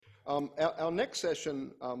Our next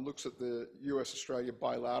session looks at the US-Australia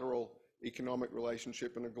bilateral economic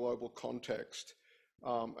relationship in a global context.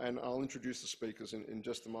 And I'll introduce the speakers in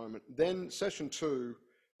just a moment. Then session 2,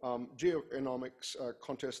 geoeconomics,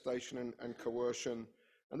 contestation and coercion.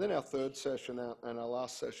 And then our third session and our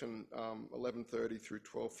last session, 11:30 through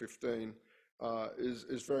 12:15,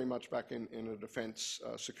 is very much back in a defence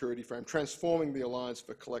security frame, transforming the alliance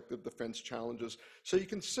for collective defence challenges. So you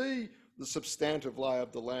can see the substantive lay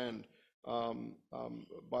of the land,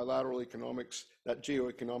 bilateral economics, that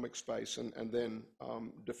geoeconomic space, and then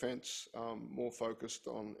defence, more focused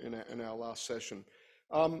on in our last session.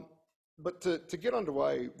 But to get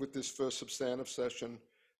underway with this first substantive session,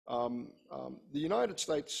 the United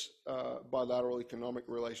States bilateral economic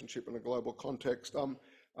relationship in a global context.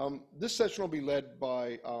 This session will be led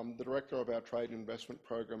by the director of our Trade and Investment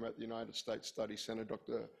Program at the United States Study Center,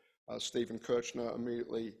 Dr. Stephen Kirchner,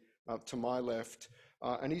 immediately to my left.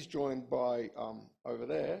 And he's joined by, over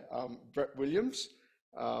there, Brett Williams,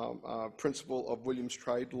 Principal of Williams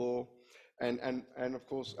Trade Law, and of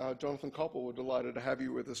course, Jonathan Koppel. We're delighted to have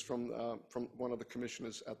you with us from one of the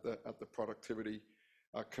commissioners at the Productivity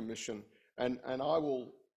Commission. And I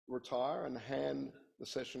will retire and hand the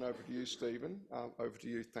session over to you, Stephen. Over to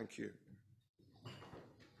you. Thank you.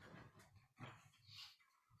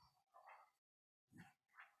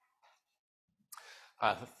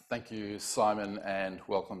 Thank you, Simon, and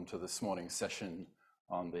welcome to this morning's session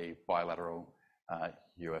on the bilateral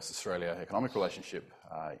US-Australia economic relationship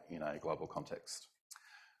in a global context.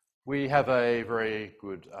 We have a very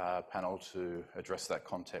good panel to address that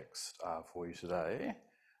context for you today.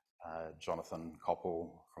 Jonathan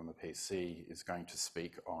Koppel from the PC is going to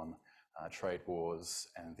speak on trade wars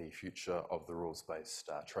and the future of the rules-based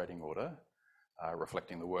trading order,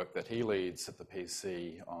 reflecting the work that he leads at the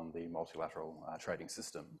PC on the multilateral trading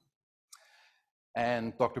system.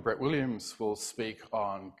 And Dr. Brett Williams will speak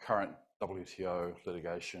on current WTO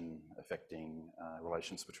litigation affecting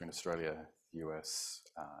relations between Australia, the US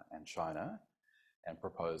and China, and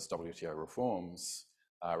proposed WTO reforms,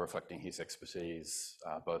 reflecting his expertise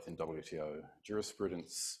both in WTO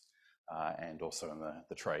jurisprudence and also in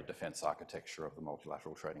the trade defence architecture of the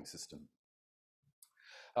multilateral trading system.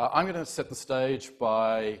 I'm going to set the stage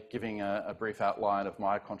by giving a brief outline of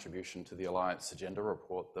my contribution to the Alliance Agenda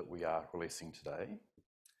report that we are releasing today,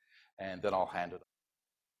 and then I'll hand it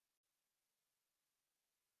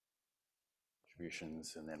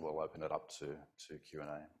contributions, and then we'll open it up to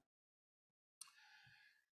Q&A.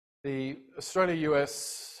 The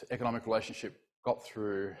Australia-US economic relationship got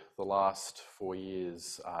through the last 4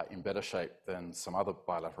 years in better shape than some other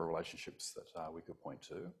bilateral relationships that we could point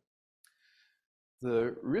to.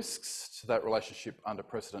 The risks to that relationship under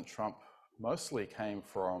President Trump mostly came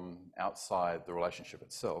from outside the relationship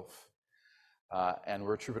itself and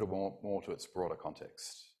were attributable more to its broader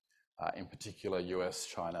context, in particular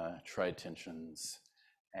US-China trade tensions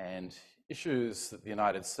and issues that the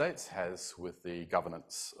United States has with the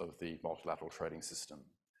governance of the multilateral trading system,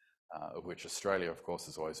 of which Australia, of course,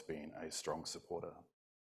 has always been a strong supporter.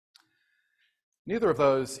 Neither of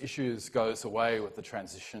those issues goes away with the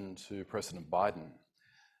transition to President Biden,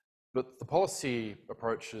 but the policy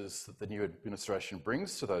approaches that the new administration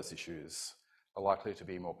brings to those issues are likely to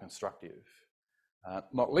be more constructive,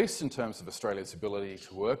 not least in terms of Australia's ability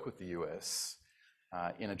to work with the US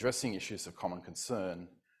in addressing issues of common concern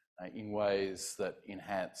in ways that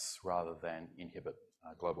enhance rather than inhibit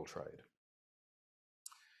global trade.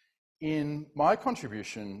 In my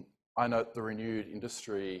contribution, I note the renewed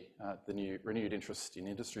renewed interest in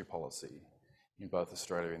industry policy in both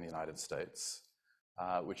Australia and the United States,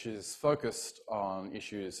 which is focused on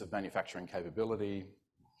issues of manufacturing capability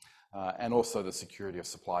and also the security of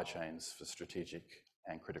supply chains for strategic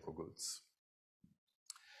and critical goods.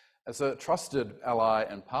 As a trusted ally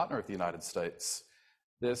and partner of the United States,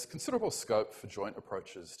 there's considerable scope for joint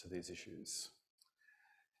approaches to these issues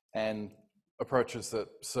and approaches that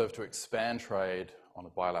serve to expand trade on a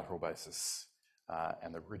bilateral basis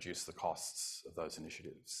and that reduce the costs of those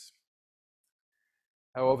initiatives.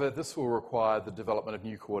 However, this will require the development of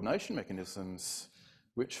new coordination mechanisms,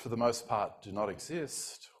 which for the most part do not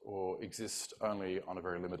exist or exist only on a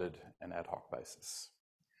very limited and ad hoc basis.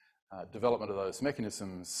 Development of those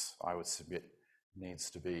mechanisms, I would submit,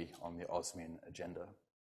 needs to be on the AUSMIN agenda.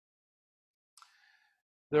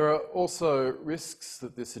 There are also risks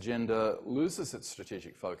that this agenda loses its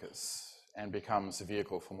strategic focus and becomes a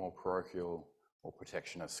vehicle for more parochial or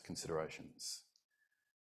protectionist considerations.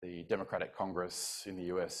 The Democratic Congress in the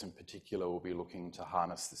US in particular will be looking to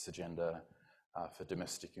harness this agenda for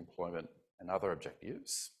domestic employment and other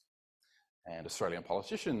objectives. And Australian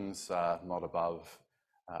politicians are not above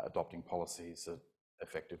adopting policies that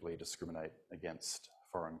effectively discriminate against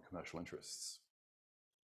foreign commercial interests.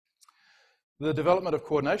 The development of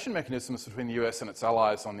coordination mechanisms between the US and its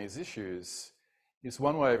allies on these issues is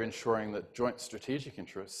one way of ensuring that joint strategic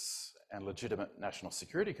interests and legitimate national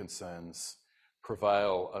security concerns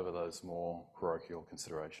prevail over those more parochial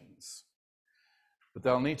considerations. But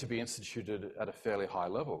they'll need to be instituted at a fairly high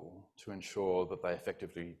level to ensure that they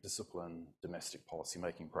effectively discipline domestic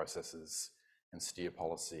policy-making processes and steer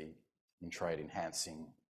policy in trade-enhancing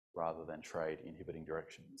rather than trade-inhibiting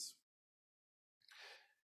directions.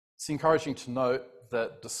 It's encouraging to note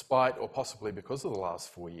that despite, or possibly because of the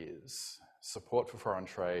last 4 years, support for foreign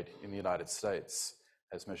trade in the United States,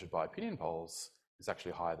 as measured by opinion polls, is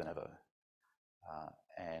actually higher than ever,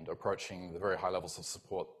 and approaching the very high levels of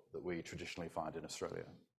support that we traditionally find in Australia.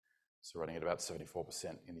 So running at about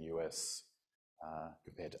 74% in the US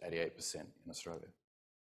compared to 88% in Australia.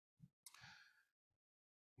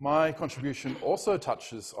 My contribution also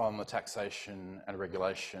touches on the taxation and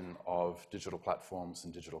regulation of digital platforms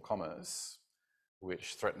and digital commerce,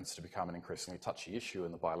 which threatens to become an increasingly touchy issue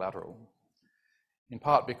in the bilateral, in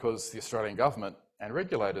part because the Australian government and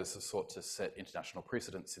regulators have sought to set international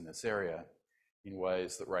precedents in this area in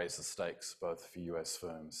ways that raise the stakes both for US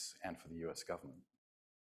firms and for the US government.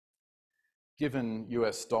 Given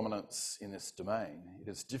US dominance in this domain, it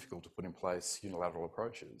is difficult to put in place unilateral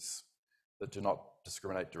approaches that do not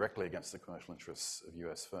discriminate directly against the commercial interests of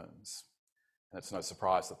US firms. And it's no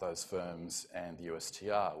surprise that those firms and the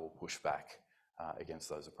USTR will push back against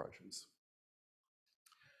those approaches.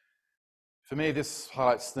 For me, this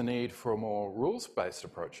highlights the need for more rules-based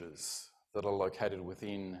approaches that are located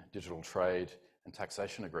within digital trade and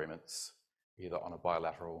taxation agreements, either on a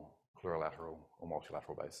bilateral, plurilateral, or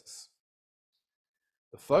multilateral basis.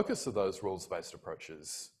 The focus of those rules-based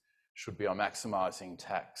approaches should be on maximising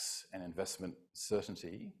tax and investment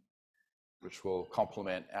certainty, which will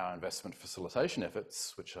complement our investment facilitation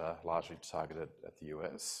efforts, which are largely targeted at the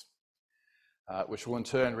US, which will in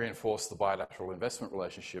turn reinforce the bilateral investment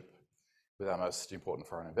relationship with our most important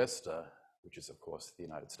foreign investor, which is, of course, the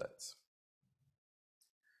United States.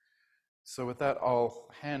 So with that, I'll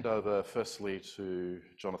hand over firstly to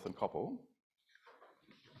Jonathan Koppel.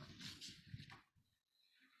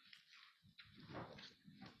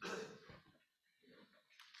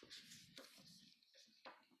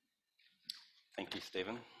 Thank you,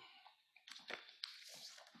 Stephen.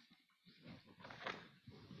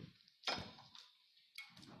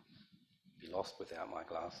 Be lost without my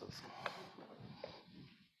glasses.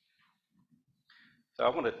 So I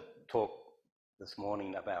want to talk this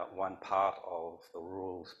morning about one part of the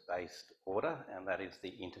rules-based order, and that is the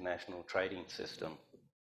international trading system.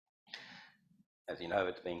 As you know,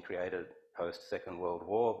 it's been created post-Second World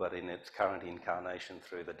War, but in its current incarnation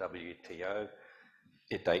through the WTO,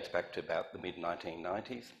 it dates back to about the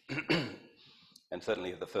mid-1990s. And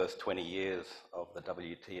certainly the first 20 years of the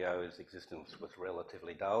WTO's existence was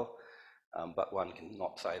relatively dull, but one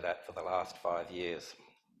cannot say that for the last 5 years.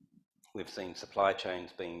 We've seen supply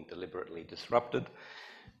chains being deliberately disrupted.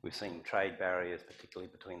 We've seen trade barriers,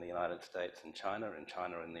 particularly between the United States and China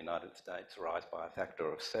and the United States rise by a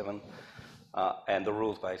factor of 7. And the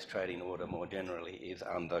rules-based trading order more generally is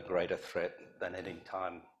under greater threat than at any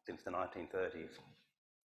time since the 1930s.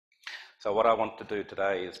 So what I want to do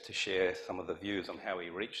today is to share some of the views on how we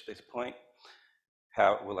reached this point,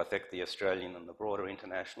 how it will affect the Australian and the broader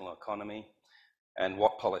international economy, and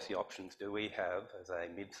what policy options do we have as a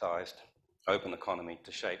mid-sized open economy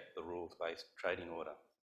to shape the rules-based trading order.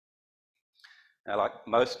 Now, like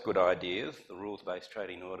most good ideas, the rules-based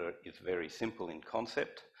trading order is very simple in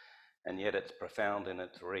concept, and yet it's profound in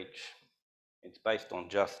its reach. It's based on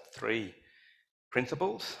just 3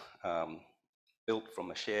 principles, built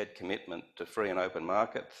from a shared commitment to free and open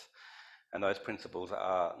markets, and those principles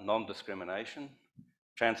are non-discrimination,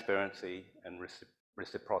 transparency, and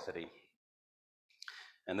reciprocity.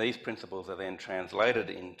 And these principles are then translated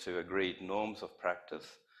into agreed norms of practice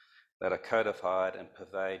that are codified and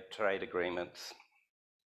pervade trade agreements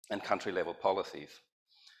and country-level policies.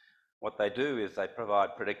 What they do is they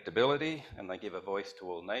provide predictability and they give a voice to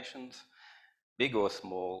all nations, big or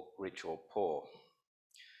small, rich or poor.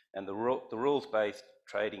 And the rules-based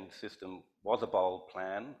trading system was a bold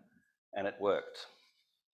plan, and it worked.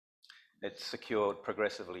 It secured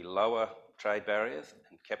progressively lower trade barriers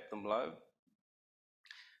and kept them low.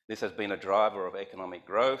 This has been a driver of economic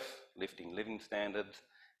growth, lifting living standards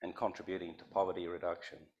and contributing to poverty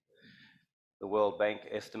reduction. The World Bank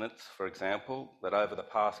estimates, for example, that over the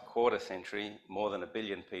past quarter century, more than 1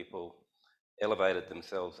 billion people elevated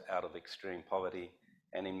themselves out of extreme poverty,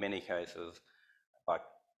 and in many cases, by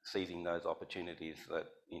seizing those opportunities that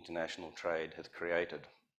international trade has created.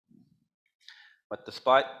 But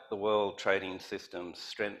despite the world trading system's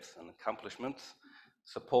strengths and accomplishments,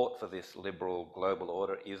 support for this liberal global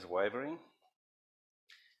order is wavering.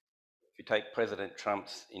 If you take President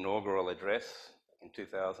Trump's inaugural address in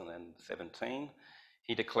 2017,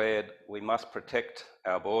 he declared, "We must protect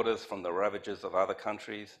our borders from the ravages of other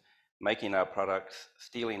countries, making our products,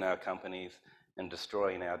 stealing our companies, and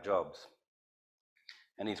destroying our jobs."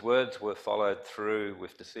 And his words were followed through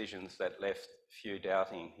with decisions that left few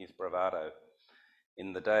doubting his bravado.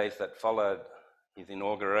 In the days that followed his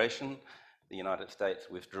inauguration, the United States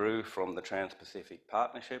withdrew from the Trans-Pacific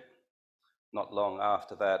Partnership. Not long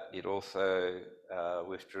after that, it also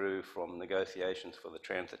withdrew from negotiations for the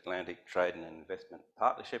Transatlantic Trade and Investment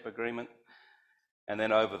Partnership Agreement. And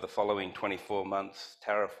then over the following 24 months,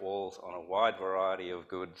 tariff walls on a wide variety of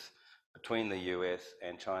goods between the US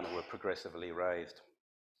and China were progressively raised.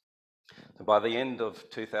 So by the end of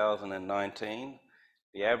 2019,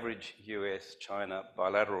 the average US-China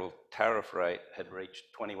bilateral tariff rate had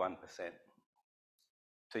reached 21%.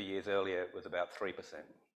 2 years earlier, it was about 3%.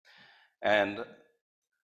 And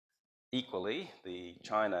equally, the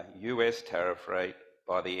China-US tariff rate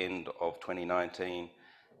by the end of 2019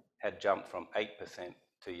 had jumped from 8%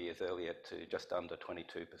 2 years earlier to just under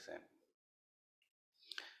 22%.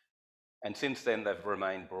 And since then, they've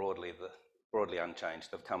remained broadly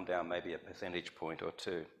unchanged. They've come down maybe a percentage point or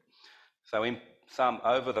two. So in sum,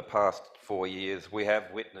 over the past 4 years, we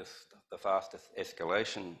have witnessed the fastest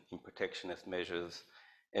escalation in protectionist measures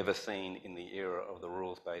ever seen in the era of the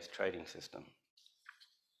rules-based trading system.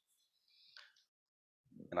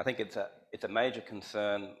 And I think it's a major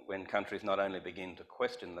concern when countries not only begin to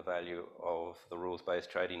question the value of the rules-based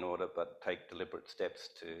trading order, but take deliberate steps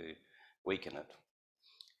to weaken it.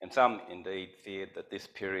 And some indeed feared that this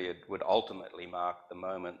period would ultimately mark the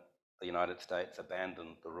moment the United States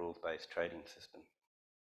abandoned the rules-based trading system.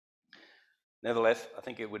 Nevertheless, I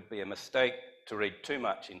think it would be a mistake to read too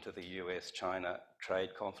much into the US-China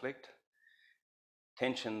trade conflict.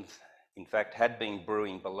 Tensions, in fact, had been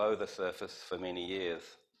brewing below the surface for many years.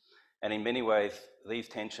 And in many ways, these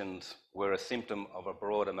tensions were a symptom of a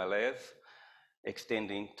broader malaise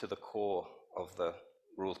extending to the core of the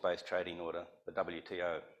rules-based trading order, the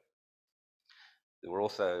WTO. There were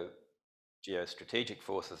also geostrategic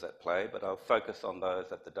forces at play, but I'll focus on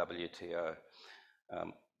those at the WTO.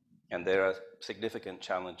 And there are significant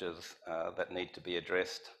challenges that need to be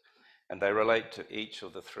addressed, and they relate to each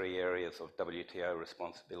of the 3 areas of WTO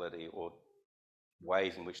responsibility or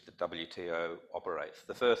ways in which the WTO operates.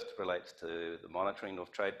 The first relates to the monitoring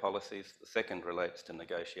of trade policies, the second relates to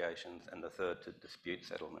negotiations, and the third to dispute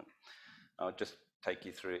settlement. I'll just take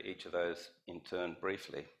you through each of those in turn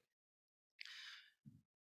briefly.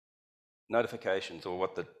 Notifications, or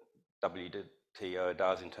what the WTO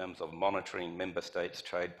does in terms of monitoring member states'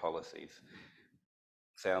 trade policies,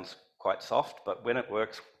 sounds quite soft, but when it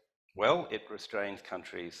works well, it restrains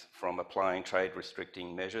countries from applying trade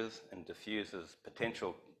restricting measures and diffuses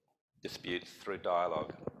potential disputes through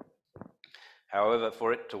dialogue. However,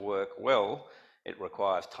 for it to work well, it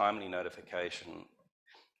requires timely notification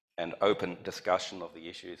and open discussion of the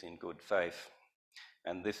issues in good faith.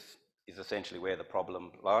 And this is essentially where the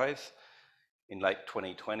problem lies. In late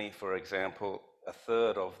 2020, for example, a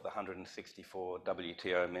third of the 164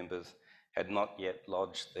 WTO members had not yet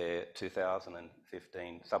lodged their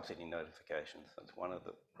 2015 subsidy notifications. That's one of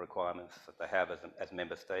the requirements that they have as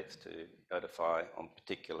member states to notify on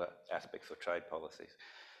particular aspects of trade policies.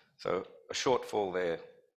 So a shortfall there.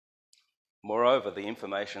 Moreover, the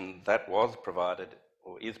information that was provided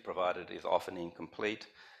or is provided is often incomplete,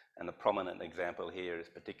 and a prominent example here is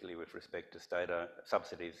particularly with respect to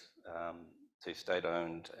subsidies to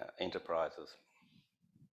state-owned enterprises.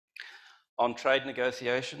 On trade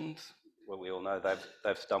negotiations, well, we all know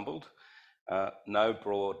they've stumbled. No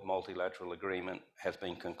broad multilateral agreement has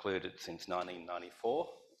been concluded since 1994,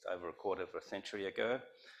 over a quarter of a century ago,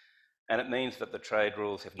 and it means that the trade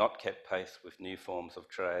rules have not kept pace with new forms of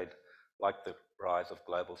trade, like the rise of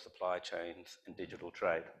global supply chains and digital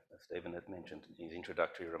trade, as Stephen had mentioned in his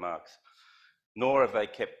introductory remarks. Nor have they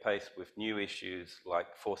kept pace with new issues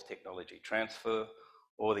like forced technology transfer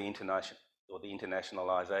or the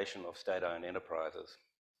internationalization of state-owned enterprises.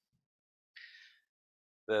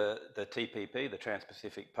 The TPP, the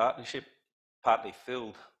Trans-Pacific Partnership, partly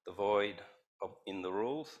filled the void in the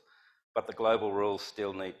rules, but the global rules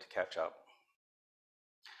still need to catch up.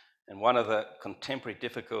 And one of the contemporary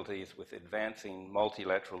difficulties with advancing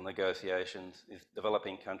multilateral negotiations is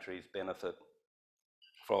developing countries benefit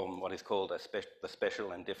from what is called the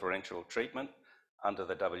special and differential treatment under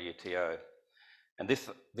the WTO. And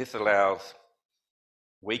this allows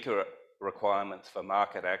weaker requirements for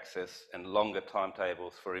market access and longer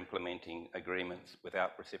timetables for implementing agreements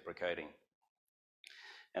without reciprocating.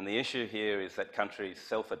 And the issue here is that countries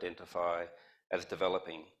self-identify as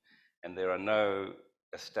developing, and there are no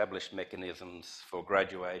established mechanisms for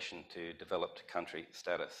graduation to developed country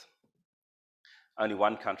status. Only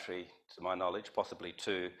one country, to my knowledge, possibly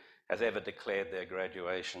two, has ever declared their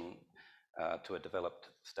graduation to a developed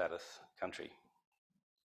status country.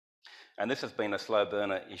 And this has been a slow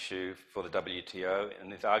burner issue for the WTO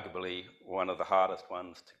and is arguably one of the hardest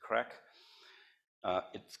ones to crack.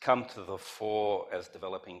 It's come to the fore as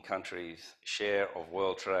developing countries' share of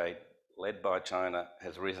world trade, led by China,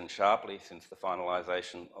 has risen sharply since the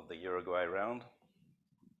finalisation of the Uruguay round.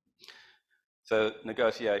 So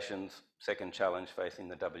negotiations, second challenge facing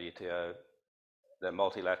the WTO, the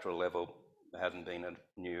multilateral level, there hasn't been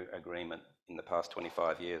a new agreement in the past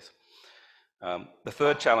 25 years. The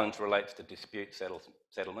third challenge relates to dispute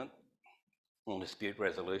settlement or dispute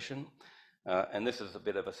resolution. And this is a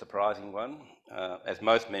bit of a surprising one. As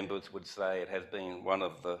most members would say, it has been one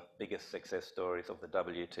of the biggest success stories of the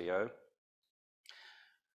WTO.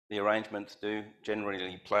 The arrangements do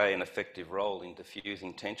generally play an effective role in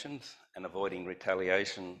diffusing tensions and avoiding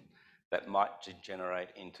retaliation that might degenerate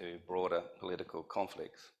into broader political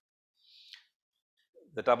conflicts.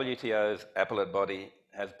 The WTO's appellate body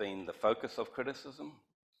has been the focus of criticism,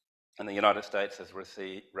 and the United States has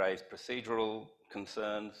raised procedural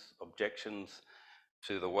concerns, objections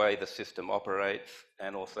to the way the system operates,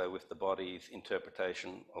 and also with the body's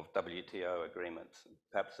interpretation of WTO agreements.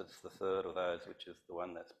 Perhaps it's the third of those, which is the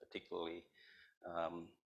one that's particularly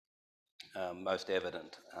most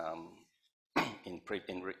evident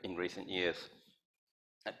in recent years.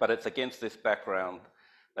 But it's against this background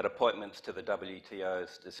that appointments to the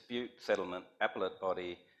WTO's dispute settlement appellate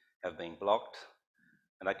body have been blocked,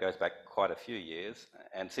 and that goes back quite a few years,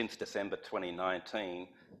 and since December 2019,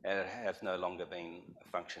 it has no longer been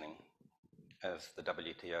functioning as the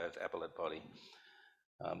WTO's appellate body.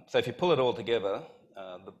 So if you pull it all together,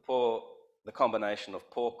 the combination of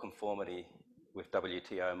poor conformity with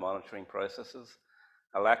WTO monitoring processes,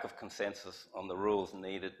 a lack of consensus on the rules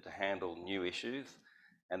needed to handle new issues,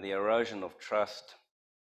 and the erosion of trust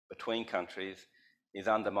between countries is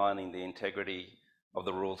undermining the integrity of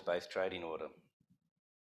the rules-based trading order.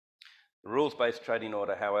 The rules-based trading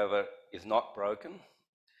order, however, is not broken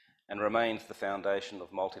and remains the foundation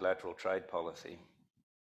of multilateral trade policy.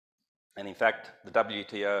 And in fact, the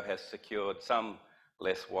WTO has secured some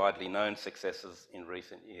less widely known successes in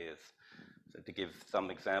recent years. So to give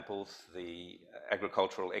some examples, the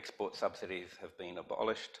agricultural export subsidies have been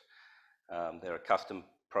abolished. There are custom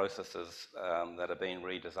processes that are being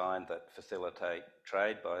redesigned that facilitate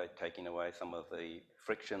trade by taking away some of the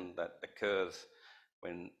friction that occurs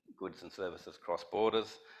when goods and services cross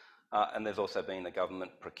borders. And there's also been a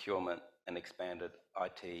government procurement and expanded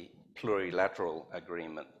IT plurilateral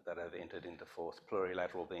agreement that have entered into force,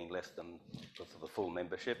 plurilateral being less than the full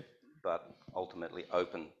membership, but ultimately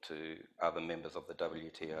open to other members of the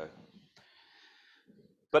WTO.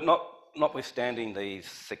 But notwithstanding these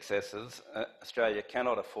successes, Australia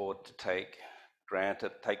cannot afford to take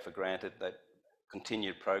for granted that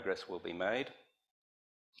continued progress will be made.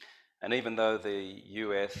 And even though the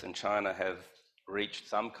US and China have reached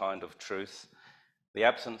some kind of truce, the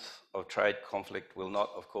absence of trade conflict will not,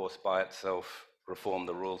 of course, by itself reform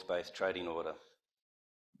the rules-based trading order.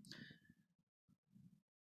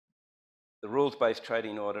 The rules-based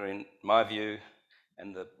trading order, in my view,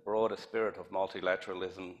 and the broader spirit of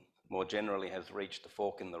multilateralism more generally, has reached a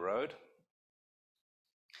fork in the road.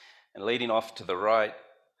 And leading off to the right,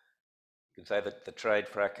 you could say that the trade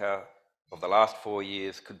fracas of the last 4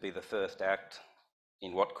 years could be the first act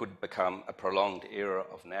in what could become a prolonged era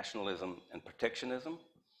of nationalism and protectionism.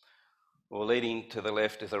 Or leading to the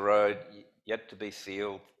left is a road yet to be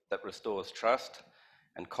sealed that restores trust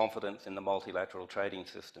and confidence in the multilateral trading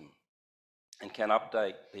system and can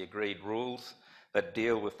update the agreed rules that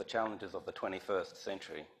deal with the challenges of the 21st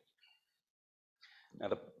century. Now,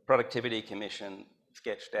 the Productivity Commission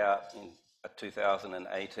sketched out in a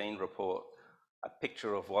 2018 report a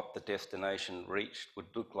picture of what the destination reached would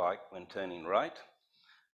look like when turning right.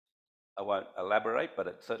 I won't elaborate, but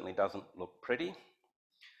it certainly doesn't look pretty.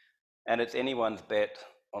 And it's anyone's bet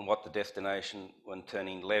on what the destination when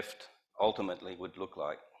turning left ultimately would look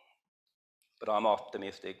like. But I'm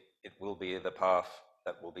optimistic it will be the path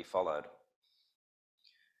that will be followed.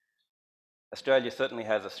 Australia certainly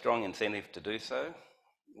has a strong incentive to do so.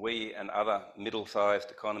 We and other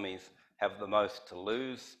middle-sized economies have the most to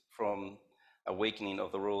lose from a weakening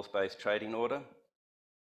of the rules-based trading order.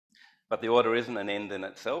 But the order isn't an end in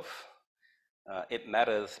itself. It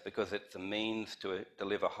matters because it's a means to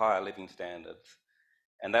deliver higher living standards.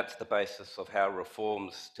 And that's the basis of how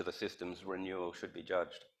reforms to the system's renewal should be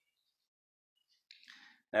judged.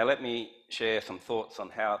 Now let me share some thoughts on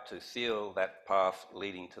how to seal that path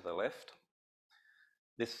leading to the left.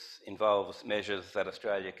 This involves measures that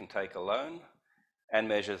Australia can take alone and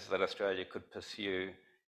measures that Australia could pursue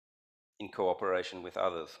in cooperation with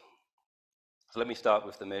others. So let me start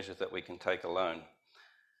with the measures that we can take alone.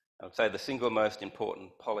 I would say the single most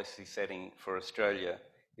important policy setting for Australia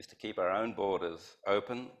is to keep our own borders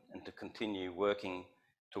open and to continue working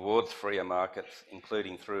towards freer markets,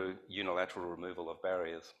 including through unilateral removal of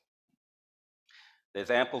barriers.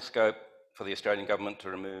 There's ample scope for the Australian government to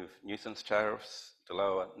remove nuisance tariffs, to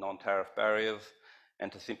lower non-tariff barriers, and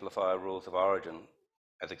to simplify rules of origin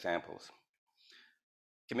as examples.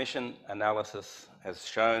 Commission analysis has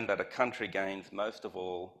shown that a country gains most of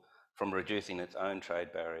all from reducing its own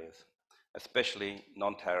trade barriers, especially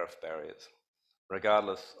non-tariff barriers,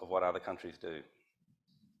 regardless of what other countries do.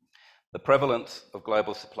 The prevalence of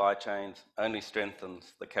global supply chains only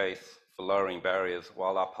strengthens the case for lowering barriers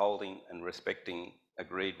while upholding and respecting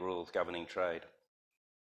agreed rules governing trade.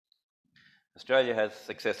 Australia has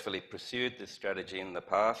successfully pursued this strategy in the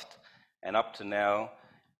past, and up to now,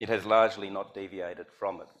 it has largely not deviated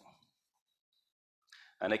from it.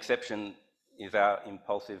 An exception is our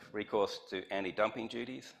impulsive recourse to anti-dumping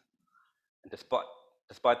duties. And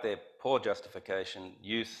despite their poor justification,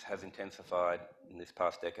 use has intensified in this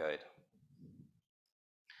past decade.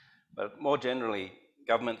 But more generally,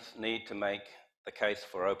 governments need to make the case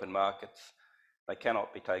for open markets. They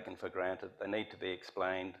cannot be taken for granted. They need to be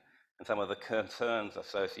explained, and some of the concerns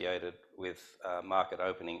associated with market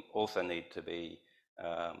opening also need to be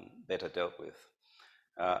better dealt with.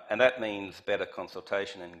 And that means better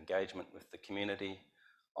consultation and engagement with the community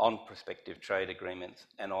on prospective trade agreements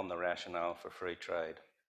and on the rationale for free trade.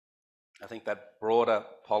 I think that broader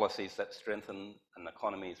policies that strengthen an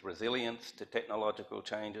economy's resilience to technological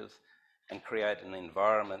changes and create an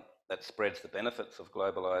environment that spreads the benefits of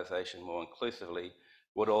globalisation more inclusively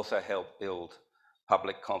would also help build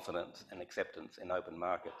public confidence and acceptance in open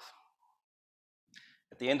markets.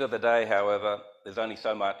 At the end of the day, however, there's only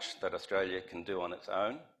so much that Australia can do on its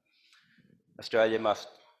own. Australia must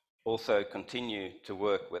also continue to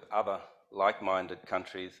work with other like-minded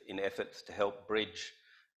countries in efforts to help bridge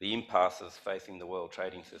the impasses facing the world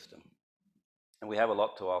trading system. And we have a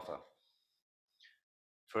lot to offer.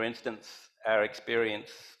 For instance, our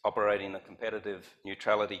experience operating a competitive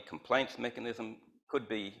neutrality complaints mechanism could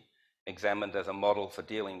be examined as a model for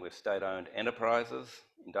dealing with state-owned enterprises,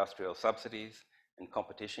 industrial subsidies, and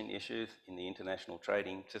competition issues in the international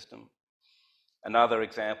trading system. Another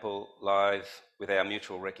example lies with our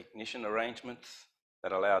mutual recognition arrangements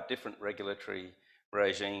that allow different regulatory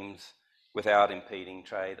regimes without impeding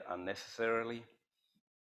trade unnecessarily.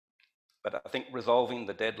 But I think resolving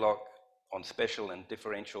the deadlock on special and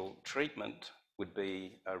differential treatment would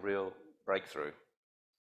be a real breakthrough.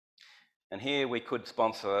 And here we could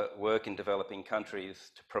sponsor work in developing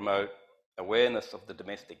countries to promote awareness of the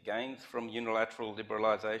domestic gains from unilateral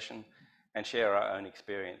liberalisation and share our own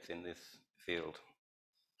experience in this field.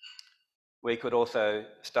 We could also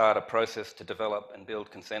start a process to develop and build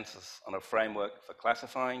consensus on a framework for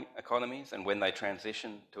classifying economies and when they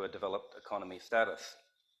transition to a developed economy status.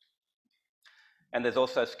 And there's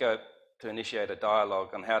also scope to initiate a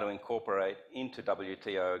dialogue on how to incorporate into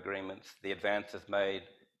WTO agreements the advances made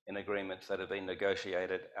in agreements that have been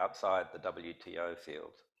negotiated outside the WTO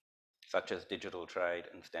field, such as digital trade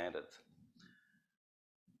and standards.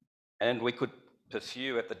 And we could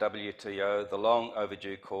pursue at the WTO the long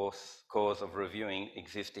overdue cause of reviewing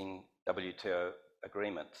existing WTO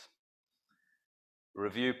agreements.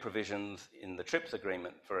 Review provisions in the TRIPS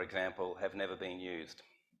agreement, for example, have never been used.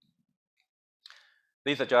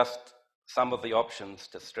 These are just some of the options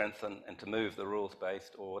to strengthen and to move the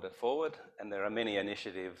rules-based order forward, and there are many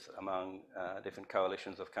initiatives among different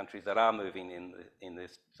coalitions of countries that are moving in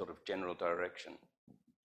this sort of general direction.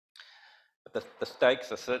 But the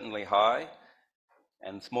stakes are certainly high,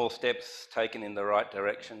 and small steps taken in the right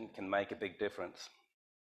direction can make a big difference.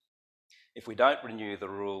 If we don't renew the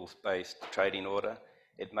rules-based trading order,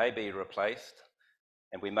 it may be replaced,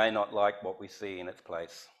 and we may not like what we see in its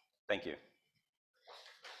place. Thank you.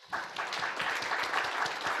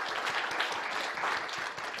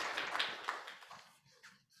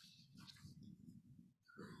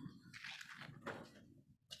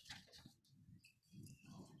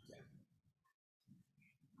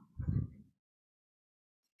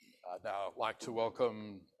 I'd now like to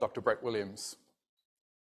welcome Dr. Brett Williams.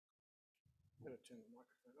 I'm going to turn the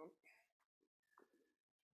microphone on.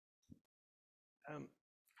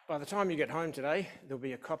 By the time you get home today, there'll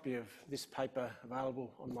be a copy of this paper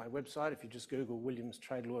available on my website if you just Google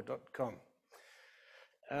williamstradelawcom.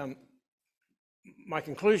 My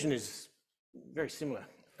conclusion is very similar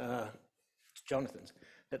to Jonathan's,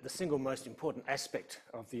 that the single most important aspect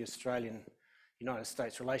of the Australian-United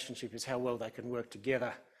States relationship is how well they can work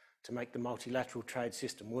together to make the multilateral trade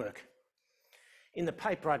system work. In the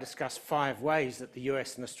paper, I discuss 5 ways that the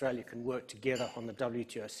US and Australia can work together on the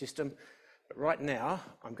WTO system. But right now,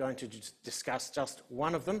 I'm going to discuss just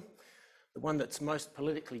one of them, the one that's most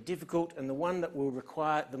politically difficult and the one that will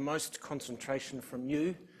require the most concentration from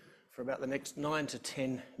you for about the next 9 to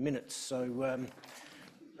 10 minutes. So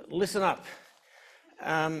listen up.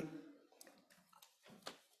 I'm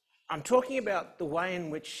talking about the way in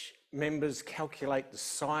which members calculate the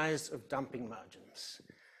size of dumping margins.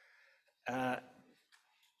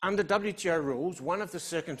 Under WTO rules, one of the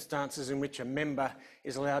circumstances in which a member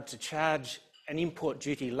is allowed to charge an import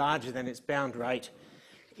duty larger than its bound rate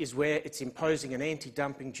is where it's imposing an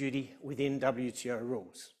anti-dumping duty within WTO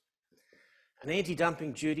rules. An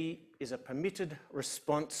anti-dumping duty is a permitted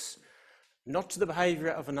response not to the behaviour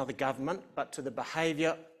of another government, but to the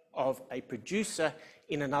behaviour of a producer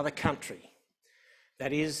in another country.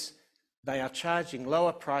 That is, they are charging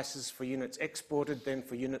lower prices for units exported than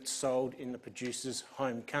for units sold in the producer's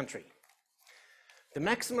home country. The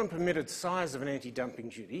maximum permitted size of an anti-dumping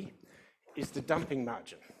duty is the dumping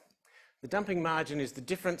margin. The dumping margin is the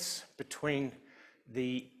difference between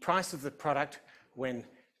the price of the product when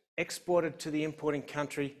exported to the importing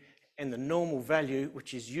country and the normal value,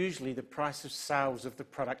 which is usually the price of sales of the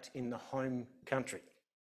product in the home country.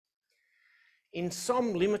 In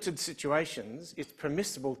some limited situations, it's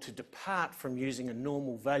permissible to depart from using a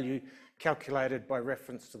normal value calculated by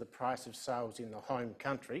reference to the price of sales in the home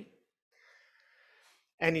country,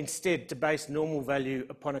 and instead to base normal value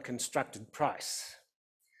upon a constructed price.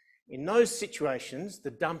 In those situations,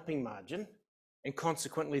 the dumping margin, and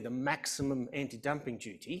consequently the maximum anti-dumping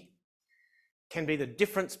duty, can be the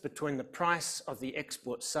difference between the price of the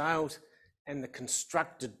export sales and the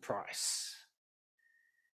constructed price.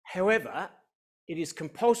 However, it is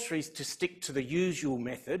compulsory to stick to the usual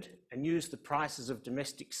method and use the prices of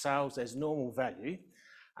domestic sales as normal value,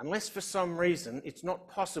 unless for some reason it's not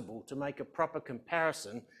possible to make a proper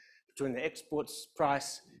comparison between the exports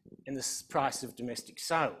price and the price of domestic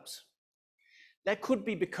sales. That could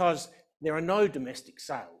be because there are no domestic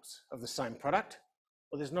sales of the same product,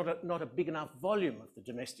 or there's not a big enough volume of the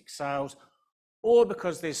domestic sales, or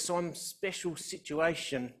because there's some special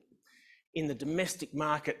situation in the domestic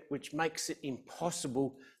market which makes it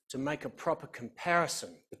impossible to make a proper comparison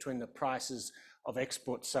between the prices of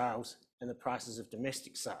export sales and the prices of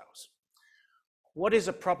domestic sales. What is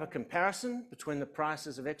a proper comparison between the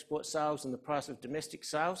prices of export sales and the price of domestic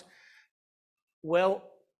sales? Well,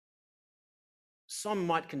 some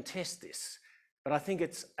might contest this, but I think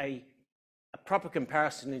it's a proper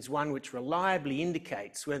comparison is one which reliably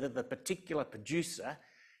indicates whether the particular producer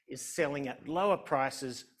is selling at lower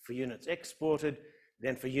prices for units exported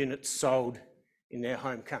than for units sold in their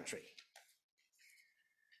home country.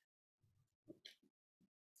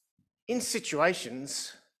 In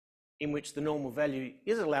situations in which the normal value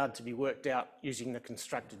is allowed to be worked out using the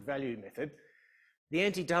constructed value method, the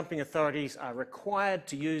anti-dumping authorities are required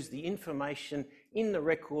to use the information in the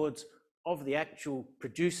records of the actual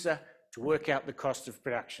producer to work out the cost of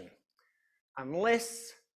production,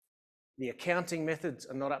 unless the accounting methods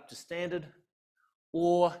are not up to standard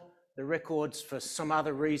or the records for some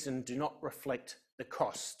other reason do not reflect the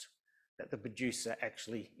cost that the producer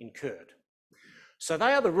actually incurred. So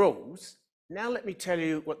they are the rules. Now let me tell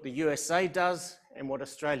you what the USA does and what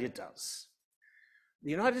Australia does.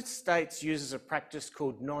 The United States uses a practice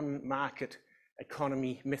called non-market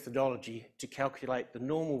economy methodology to calculate the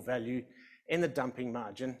normal value and the dumping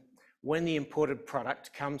margin when the imported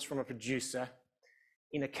product comes from a producer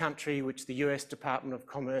in a country which the US Department of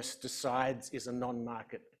Commerce decides is a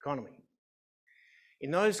non-market economy.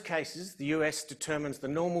 In those cases, the US determines the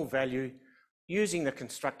normal value using the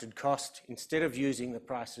constructed cost instead of using the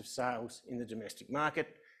price of sales in the domestic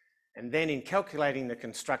market, and then in calculating the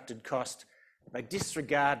constructed cost, they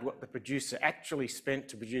disregard what the producer actually spent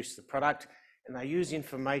to produce the product, and they use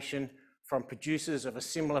information from producers of a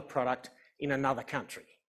similar product in another country,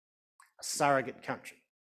 a surrogate country.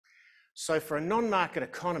 So for a non-market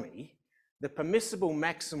economy, the permissible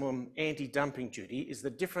maximum anti-dumping duty is the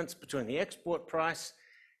difference between the export price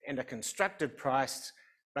and a constructed price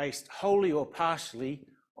based wholly or partially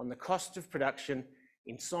on the cost of production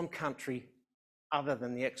in some country other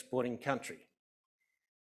than the exporting country.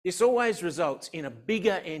 This always results in a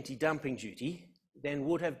bigger anti-dumping duty than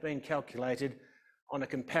would have been calculated on a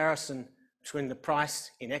comparison between the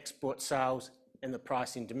price in export sales and the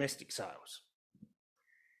price in domestic sales.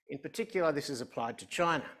 In particular, this is applied to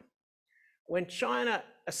China. When China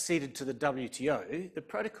acceded to the WTO, the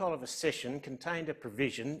Protocol of Accession contained a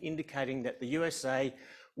provision indicating that the USA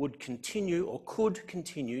would continue or could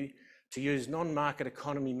continue to use non-market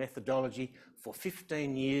economy methodology for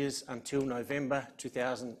 15 years until November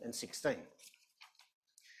 2016.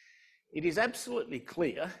 It is absolutely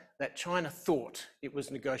clear that China thought it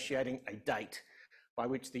was negotiating a date by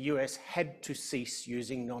which the US had to cease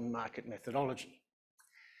using non-market methodology.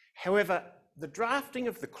 However, the drafting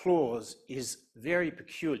of the clause is very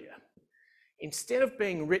peculiar. Instead of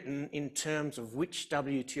being written in terms of which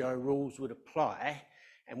WTO rules would apply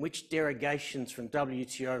and which derogations from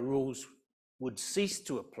WTO rules would cease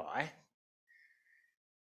to apply,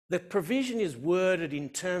 the provision is worded in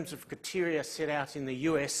terms of criteria set out in the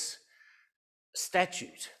US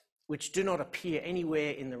statute, which do not appear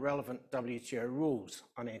anywhere in the relevant WTO rules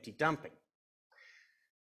on anti-dumping.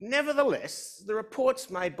 Nevertheless, the reports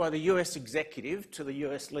made by the US executive to the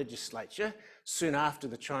US legislature soon after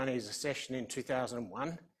the Chinese accession in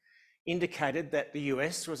 2001 indicated that the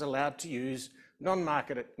US was allowed to use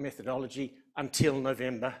non-market methodology until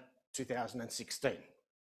November 2016.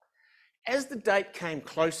 As the date came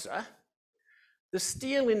closer, the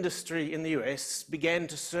steel industry in the US began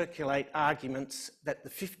to circulate arguments that the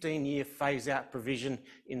 15-year phase-out provision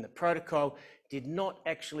in the protocol did not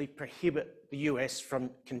actually prohibit the US from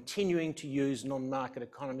continuing to use non-market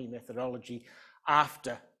economy methodology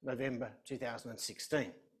after November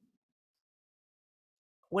 2016.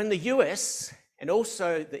 When the US and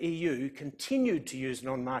also the EU continued to use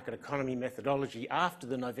non-market economy methodology after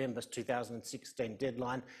the November 2016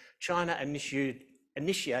 deadline, China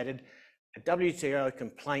initiated a WTO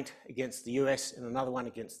complaint against the US and another one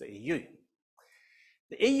against the EU.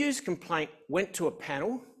 The EU's complaint went to a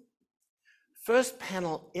panel, first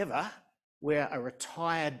panel ever where a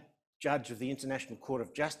retired judge of the International Court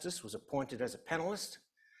of Justice was appointed as a panelist.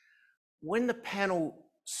 When the panel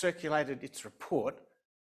circulated its report,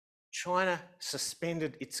 China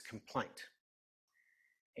suspended its complaint.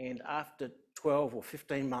 And after 12 or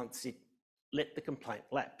 15 months, it let the complaint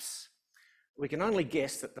lapse. We can only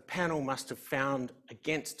guess that the panel must have found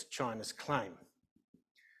against China's claim.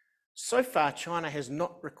 So far, China has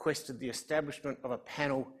not requested the establishment of a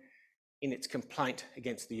panel in its complaint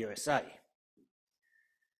against the USA.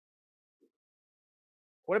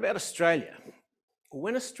 What about Australia?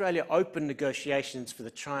 When Australia opened negotiations for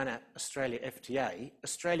the China-Australia FTA,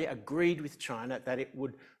 Australia agreed with China that it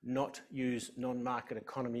would not use non-market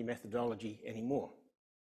economy methodology anymore.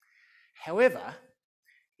 However,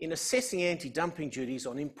 in assessing anti-dumping duties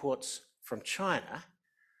on imports from China,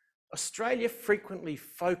 Australia frequently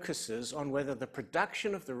focuses on whether the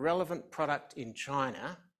production of the relevant product in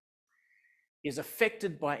China is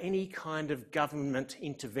affected by any kind of government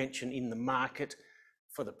intervention in the market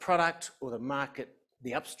for the product or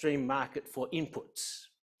the upstream market for inputs.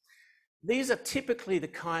 These are typically the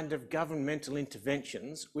kind of governmental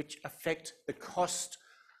interventions which affect the cost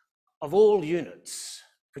of all units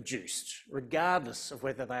produced, regardless of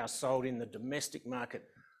whether they are sold in the domestic market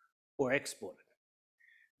or exported.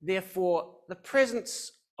 Therefore, the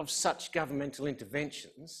presence of such governmental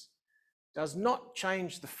interventions does not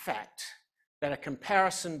change the fact that a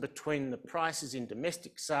comparison between the prices in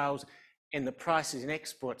domestic sales and the prices in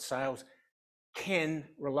export sales can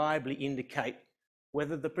reliably indicate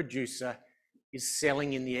whether the producer is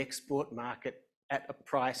selling in the export market at a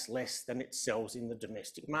price less than it sells in the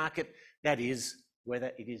domestic market, that is,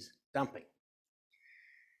 whether it is dumping.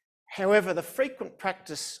 However, the frequent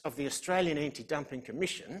practice of the Australian Anti-Dumping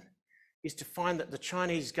Commission is to find that the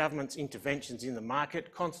Chinese government's interventions in the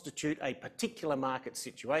market constitute a particular market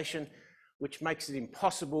situation, which makes it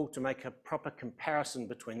impossible to make a proper comparison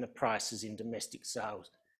between the prices in domestic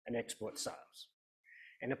sales and export sales.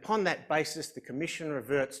 And upon that basis, the Commission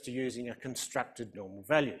reverts to using a constructed normal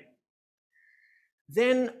value.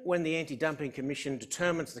 Then, when the Anti-Dumping Commission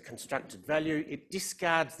determines the constructed value, it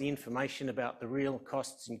discards the information about the real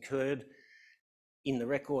costs incurred in the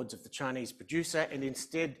records of the Chinese producer and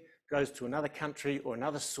instead goes to another country or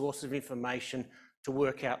another source of information to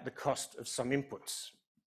work out the cost of some inputs.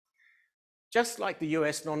 Just like the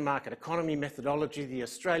US non-market economy methodology, the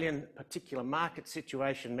Australian particular market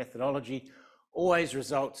situation methodology always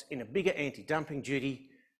results in a bigger anti-dumping duty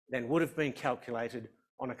than would have been calculated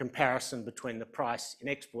on a comparison between the price in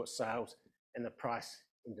export sales and the price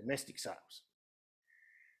in domestic sales.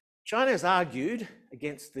 China has argued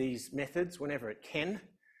against these methods whenever it can,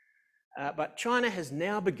 but China has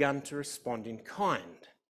now begun to respond in kind.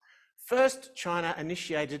 First, China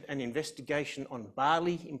initiated an investigation on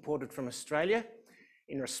barley imported from Australia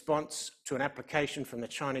in response to an application from the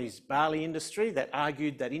Chinese barley industry that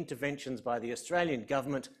argued that interventions by the Australian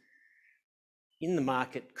government in the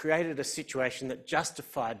market created a situation that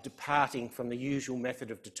justified departing from the usual method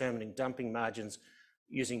of determining dumping margins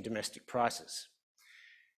using domestic prices.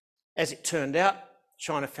 As it turned out,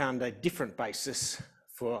 China found a different basis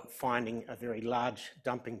for finding a very large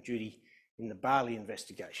dumping duty in the barley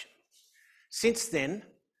investigation. Since then,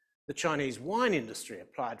 the Chinese wine industry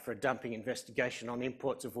applied for a dumping investigation on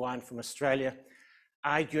imports of wine from Australia,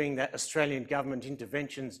 arguing that Australian government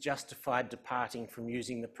interventions justified departing from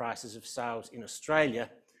using the prices of sales in Australia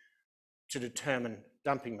to determine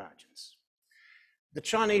dumping margins. The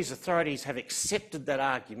Chinese authorities have accepted that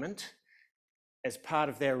argument as part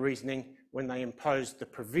of their reasoning when they imposed the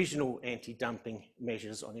provisional anti-dumping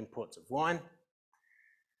measures on imports of wine,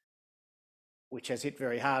 which has hit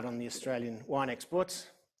very hard on the Australian wine exports.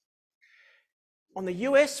 On the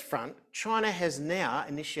US front, China has now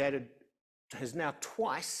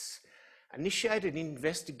twice initiated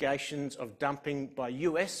investigations of dumping by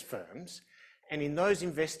US firms, and in those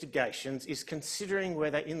investigations is considering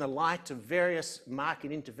whether, in the light of various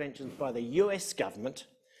market interventions by the US government,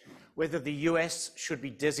 whether the US should be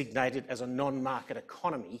designated as a non-market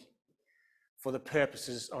economy for the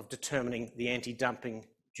purposes of determining the anti-dumping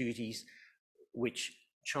duties which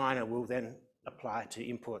China will then apply to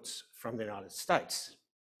imports from the United States.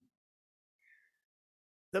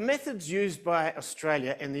 The methods used by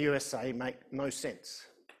Australia and the USA make no sense.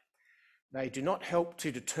 They do not help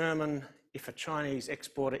to determine if a Chinese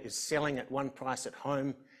exporter is selling at one price at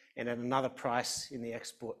home and at another price in the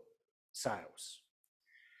export sales.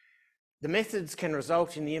 The methods can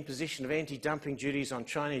result in the imposition of anti-dumping duties on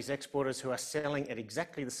Chinese exporters who are selling at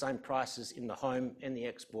exactly the same prices in the home and the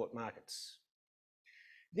export markets.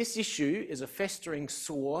 This issue is a festering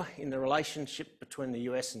sore in the relationship between the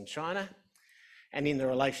US and China, and in the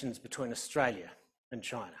relations between Australia and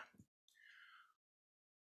China.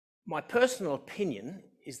 My personal opinion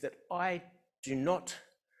is that I do not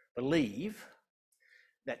believe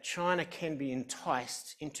that China can be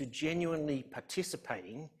enticed into genuinely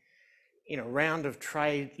participating in a round of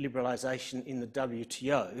trade liberalisation in the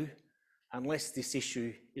WTO unless this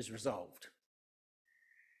issue is resolved.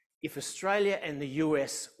 If Australia and the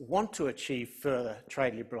US want to achieve further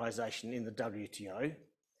trade liberalisation in the WTO,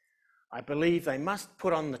 I believe they must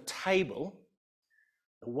put on the table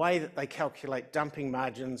the way that they calculate dumping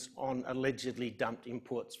margins on allegedly dumped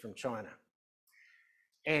imports from China.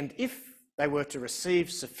 And if they were to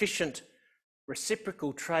receive sufficient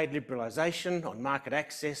reciprocal trade liberalisation on market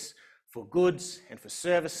access for goods and for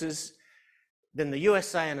services, then the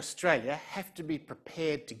USA and Australia have to be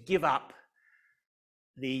prepared to give up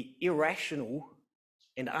the irrational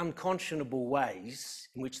and unconscionable ways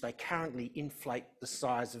in which they currently inflate the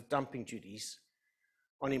size of dumping duties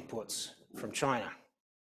on imports from China.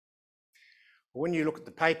 When you look at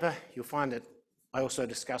the paper, you'll find that I also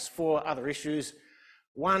discuss 4 other issues.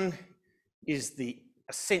 One is the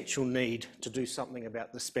essential need to do something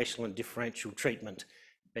about the special and differential treatment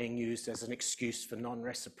being used as an excuse for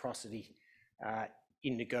non-reciprocity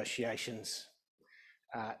in negotiations.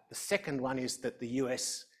 The second one is that the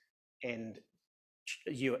US and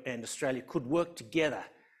Australia could work together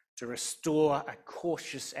to restore a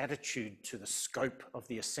cautious attitude to the scope of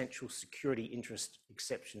the essential security interest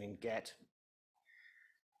exception in GATT.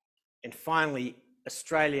 And finally,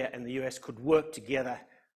 Australia and the US could work together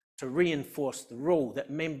to reinforce the rule that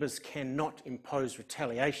members cannot impose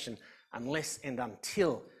retaliation unless and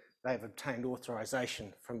until they've obtained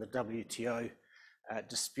authorisation from the WTO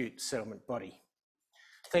dispute settlement body.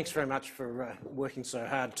 Thanks very much for working so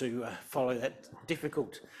hard to follow that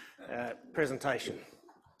difficult presentation.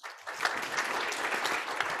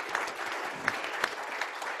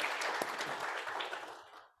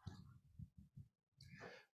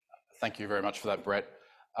 Thank you very much for that, Brett.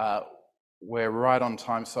 We're right on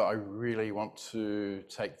time, so I really want to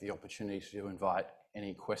take the opportunity to invite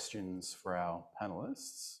any questions for our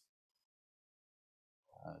panellists.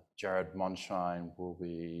 Jared Monshine will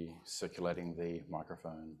be circulating the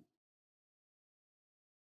microphone.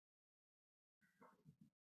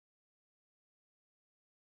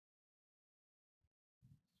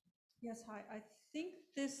 Yes, hi. I think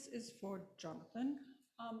this is for Jonathan.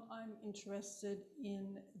 I'm interested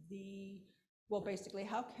in basically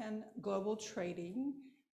how can global trading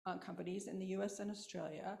companies in the US and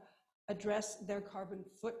Australia address their carbon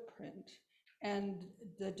footprint and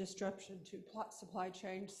the disruption to supply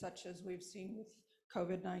chains such as we've seen with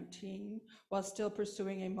COVID-19 while still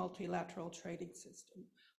pursuing a multilateral trading system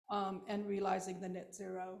and realizing the net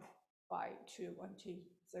zero by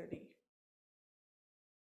 2030?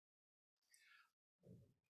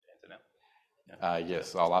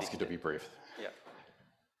 Yes, I'll ask you to be brief.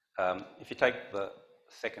 Yeah. If you take the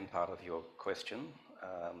second part of your question,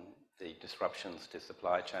 the disruptions to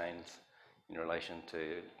supply chains in relation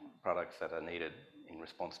to products that are needed in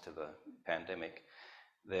response to the pandemic,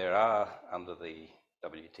 there are, under the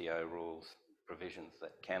WTO rules, provisions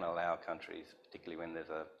that can allow countries, particularly when there's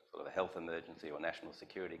a sort of a health emergency or national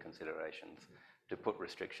security considerations, to put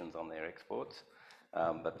restrictions on their exports.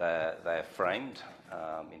 But they're framed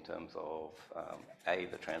in terms of A,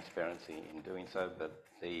 the transparency in doing so, but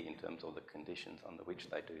B, in terms of the conditions under which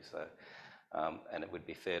they do so. And it would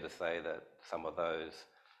be fair to say that some of those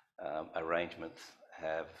arrangements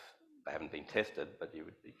haven't been tested, but you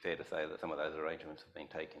would be fair to say that some of those arrangements have been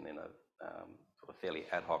taken in a sort of fairly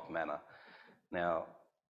ad hoc manner. Now,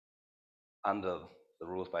 under the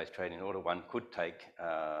rules-based trading order, one could take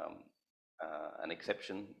an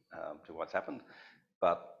exception to what's happened,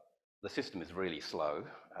 but the system is really slow,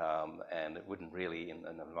 and it wouldn't really, in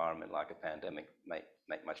an environment like a pandemic,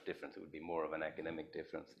 make much difference. It would be more of an academic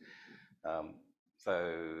difference.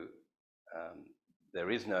 There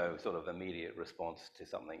is no sort of immediate response to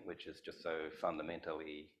something which is just so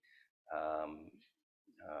fundamentally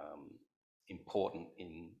important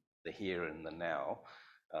in the here and the now.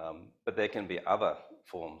 But there can be other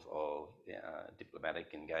forms of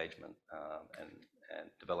diplomatic engagement and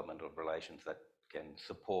development of relations that can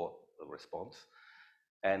support the response.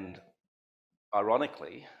 And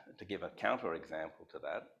ironically, to give a counter-example to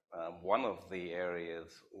that, one of the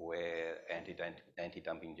areas where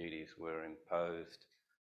anti-dumping duties were imposed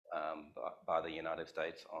by the United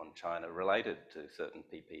States on China related to certain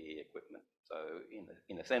PPE equipment. So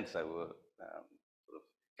in a sense, they were sort of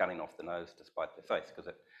cutting off the nose to spite their face, because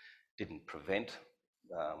it didn't prevent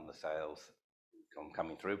the sales from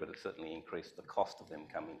coming through, but it certainly increased the cost of them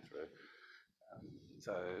coming through.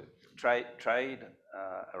 So trade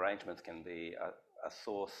arrangements can be a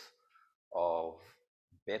source of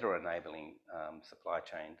better enabling supply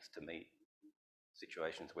chains to meet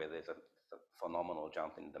situations where there's a phenomenal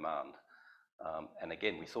jump in demand. And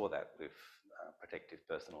again, we saw that with protective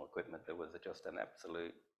personal equipment. There was just an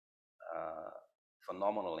absolute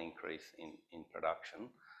phenomenal increase in production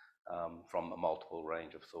from a multiple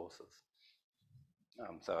range of sources.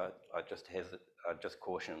 So I just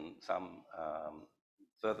caution some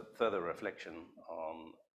further reflection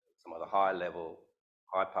on some of the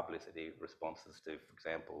high publicity responses to, for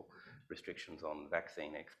example, restrictions on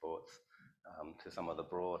vaccine exports, to some of the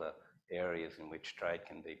broader areas in which trade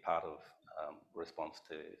can be part of response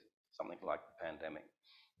to something like the pandemic.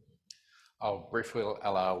 I'll briefly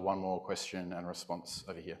allow one more question and response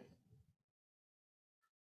over here.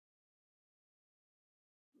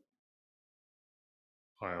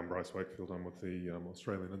 Hi, I'm Bryce Wakefield. I'm with the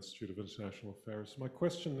Australian Institute of International Affairs. My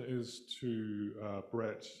question is to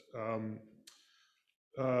Brett.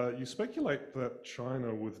 You speculate that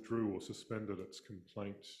China withdrew or suspended its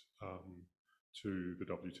complaint to the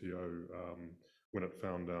WTO when it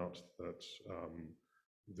found out that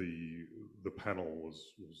the panel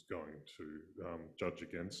was going to judge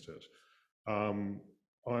against it. I'm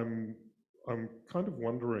kind of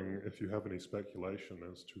wondering if you have any speculation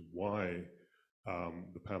as to why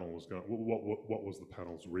the panel was going. What was the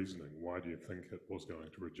panel's reasoning? Why do you think it was going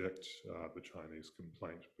to reject the Chinese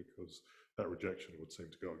complaint? Because that rejection would seem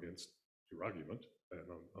to go against your argument, and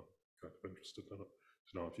I'm kind of interested in it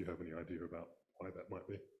to know if you have any idea about why that might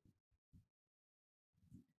be.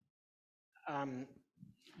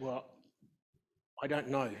 Well, I don't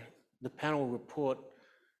know. The panel report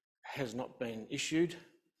has not been issued.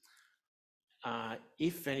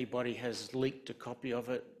 If anybody has leaked a copy of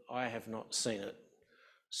it, I have not seen it,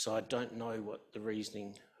 so I don't know what the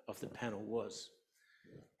reasoning of the panel was.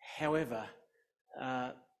 However,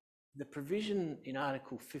 the provision in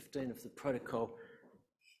Article 15 of the protocol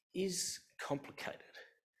is complicated.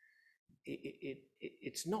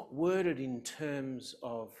 It's not worded in terms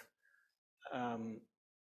of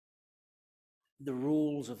the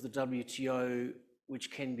rules of the WTO,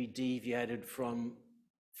 which can be deviated from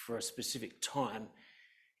for a specific time.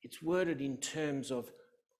 It's worded in terms of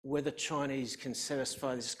whether Chinese can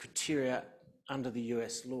satisfy this criteria under the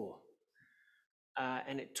US law.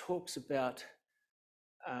 And it talks about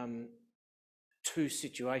two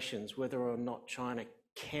situations: whether or not China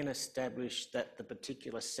can establish that the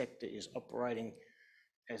particular sector is operating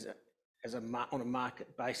on a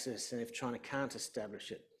market basis, and if China can't establish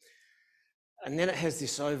it. And then it has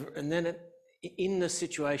this in the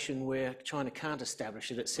situation where China can't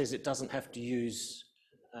establish it, it says it doesn't have to use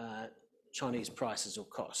Chinese prices or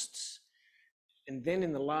costs. And then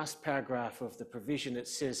in the last paragraph of the provision, it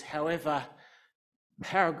says, however,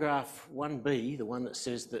 paragraph 1B, the one that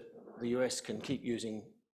says that the US can keep using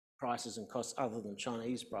prices and costs other than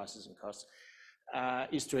Chinese prices and costs,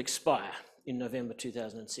 is to expire in November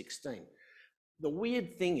 2016. The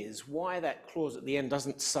weird thing is why that clause at the end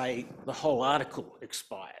doesn't say the whole article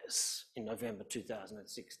expires in November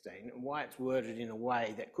 2016, and why it's worded in a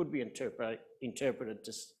way that could be interpreted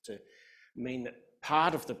to mean that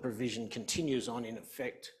part of the provision continues on in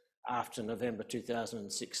effect after November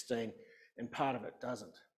 2016 and part of it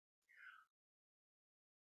doesn't.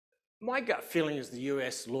 My gut feeling is the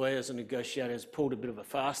US lawyers and negotiators pulled a bit of a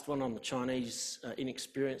fast one on the Chinese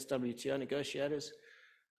inexperienced WTO negotiators.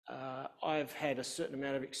 I've had a certain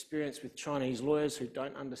amount of experience with Chinese lawyers who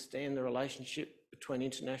don't understand the relationship between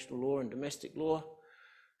international law and domestic law,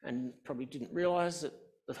 and probably didn't realise that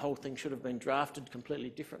the whole thing should have been drafted completely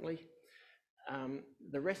differently.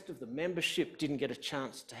 The rest of the membership didn't get a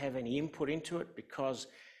chance to have any input into it because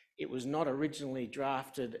it was not originally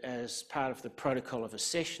drafted as part of the Protocol of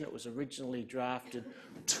Accession. It was originally drafted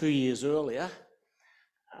 2 years earlier,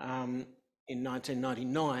 in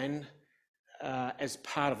 1999, as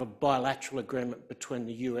part of a bilateral agreement between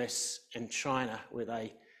the US and China, where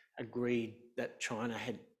they agreed that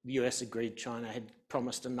the US agreed China had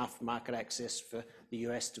promised enough market access for the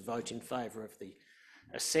US to vote in favour of the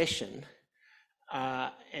accession.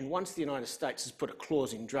 And once the United States has put a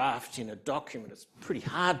clause in draft in a document, it's pretty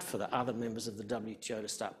hard for the other members of the WTO to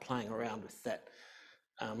start playing around with that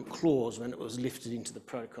clause when it was lifted into the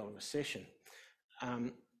Protocol of Accession.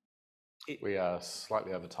 We are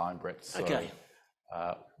slightly over time, Brett. So, okay.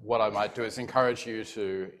 What I might do is encourage you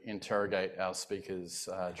to interrogate our speakers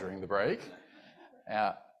during the break.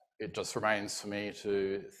 It just remains for me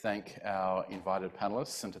to thank our invited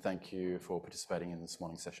panellists and to thank you for participating in this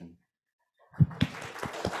morning's session.